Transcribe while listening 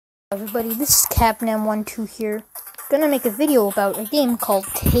Everybody, this is Capnam12 here. Gonna make a video about a game called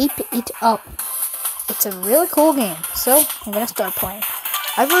Tape It Up. It's a really cool game, so I'm gonna start playing.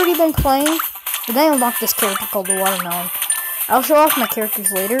 I've already been playing, but I unlocked this character called the Watermelon. I'll show off my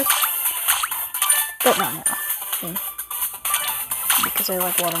characters later, but not now, because I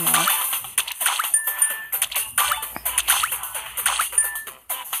like watermelon.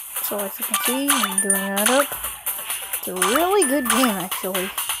 So as you can see, I'm doing that up. It's a really good game, actually.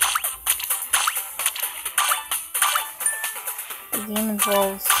 The game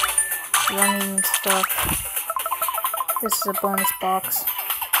involves running and stuff. This is a bonus box.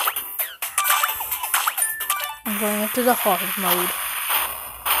 I'm going into the hard mode.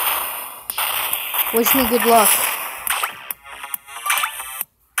 Wish me good luck.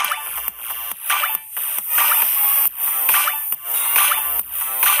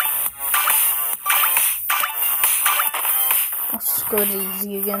 Let's go to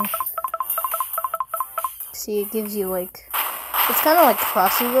easy again. See, it gives you like, it's kind of like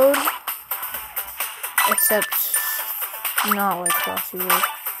Crossy Road, except not like Crossy Road.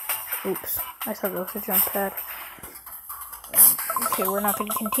 Oops, I thought that was a jump pad. Okay, we're not going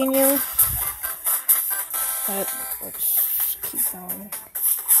to continue. But let's keep going.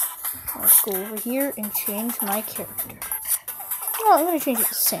 Let's go over here and change my character. No, I'm going to change it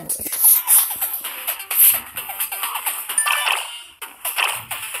to Sandwich.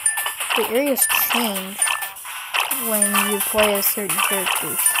 The areas change when you play as certain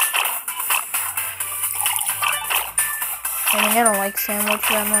characters. I mean, I don't like Sandwich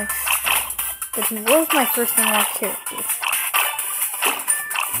that much, but he was my first unlocked character.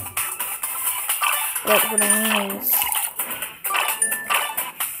 But what I mean is,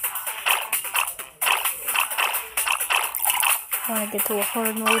 I want to get to a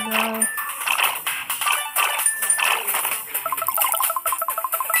hard mode now.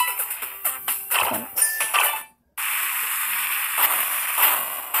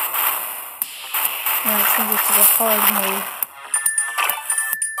 Now it changes to the hard mode.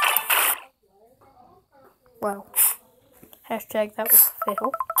 Wow. Hashtag that was a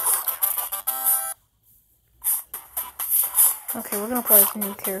fail. Okay, we're gonna play as a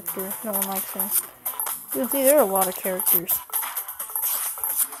new character. No one likes him. You can see there are a lot of characters.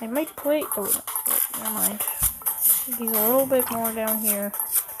 I might play. Oh, no, wait, never mind. He's a little bit more down here.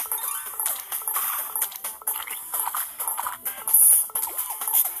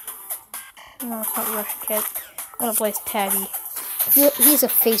 No, it's not Rush Cat. I'm gonna play as Tabby. He's a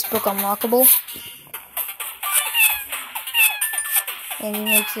Facebook unlockable. And he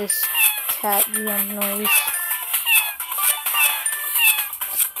makes this cat noise.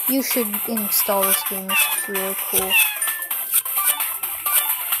 You should install this game, it's really cool.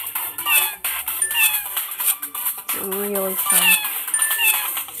 It's really fun.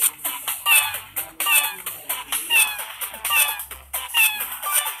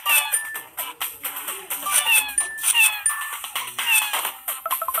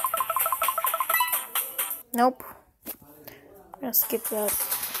 Nope. I'm gonna skip that.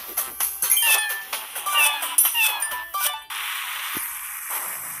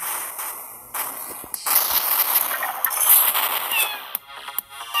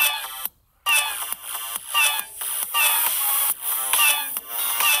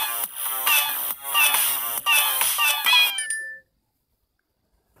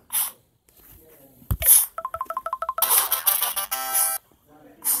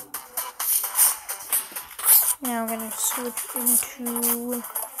 Now I'm gonna switch into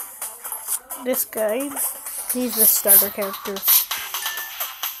this guy. He's the starter character.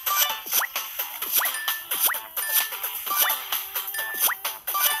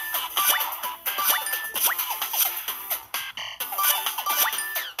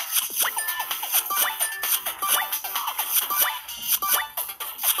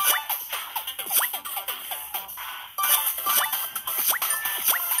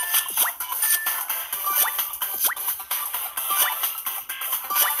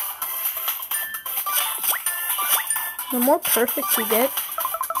 The more perfect you get,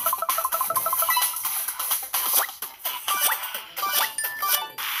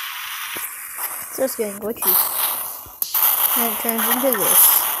 it's just getting glitchy. And it turns into this.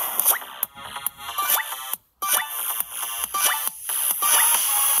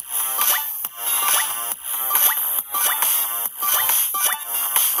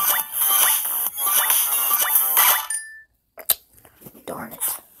 Darn it.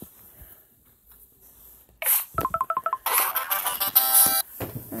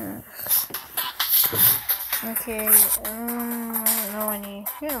 Okay, I don't know any.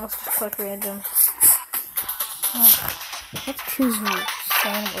 Yeah, let's just click random. Let's choose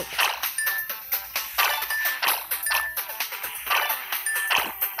Sandwich.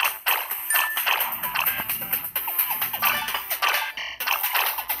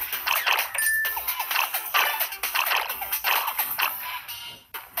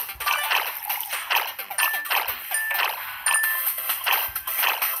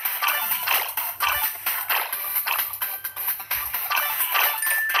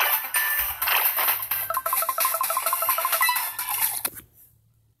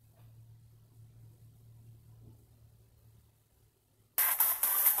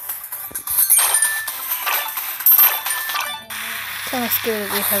 Kinda scared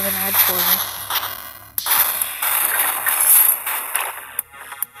that we have an ad for me.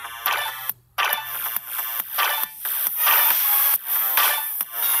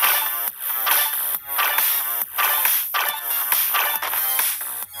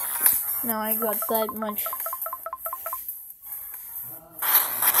 Now I got that much.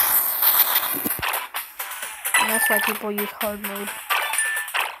 And that's why people use hard mode.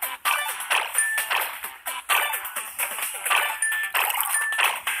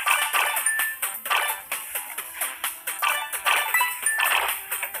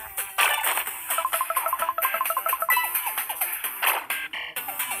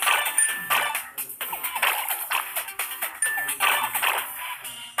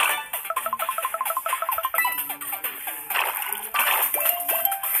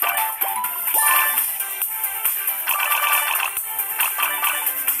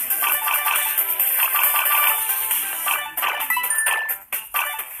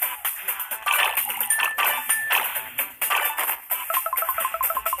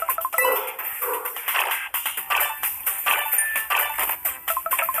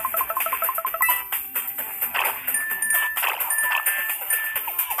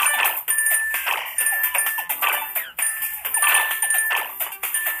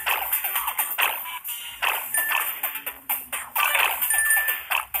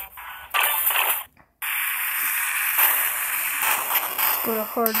 Go to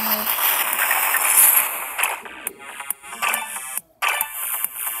hard mode.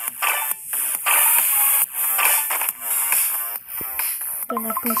 Then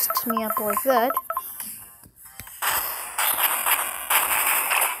it boosts me up like that.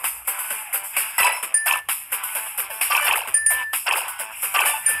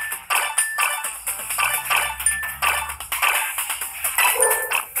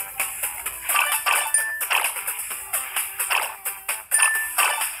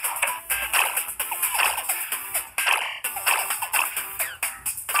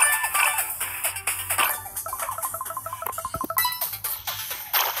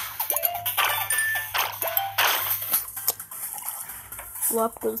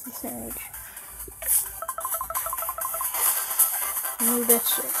 Up goes the sandwich. Maybe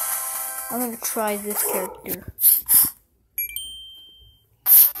that's it. I'm gonna try this character.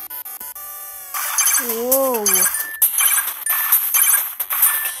 Whoa!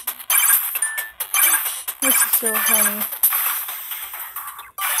 This is so funny.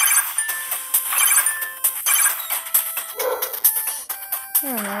 I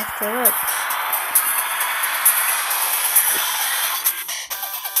don't know, let's try that.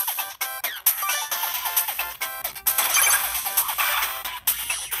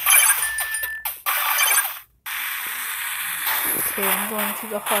 Okay, I'm going to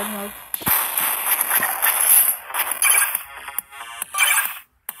the hard mode.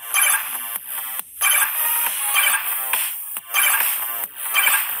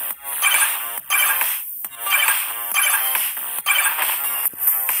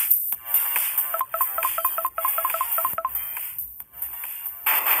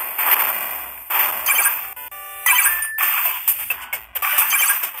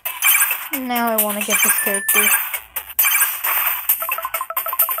 Now I want to get this character.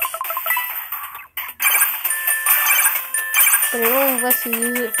 But it only lets you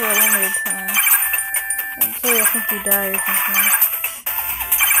use it for a limited time. Until I think you die or something.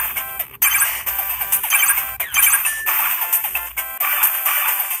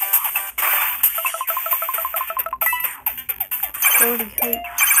 Height.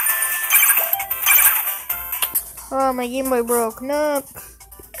 Oh, my Game Boy broke. No.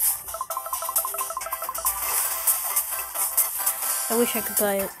 I wish I could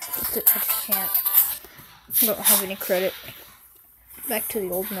buy it. I just can't. I don't have any credit. Back to the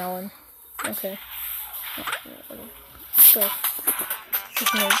old melon. Okay. Let's go.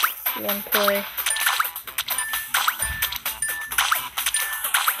 Just make one play.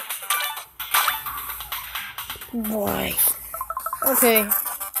 Why? Okay.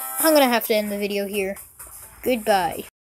 I'm gonna have to end the video here. Goodbye.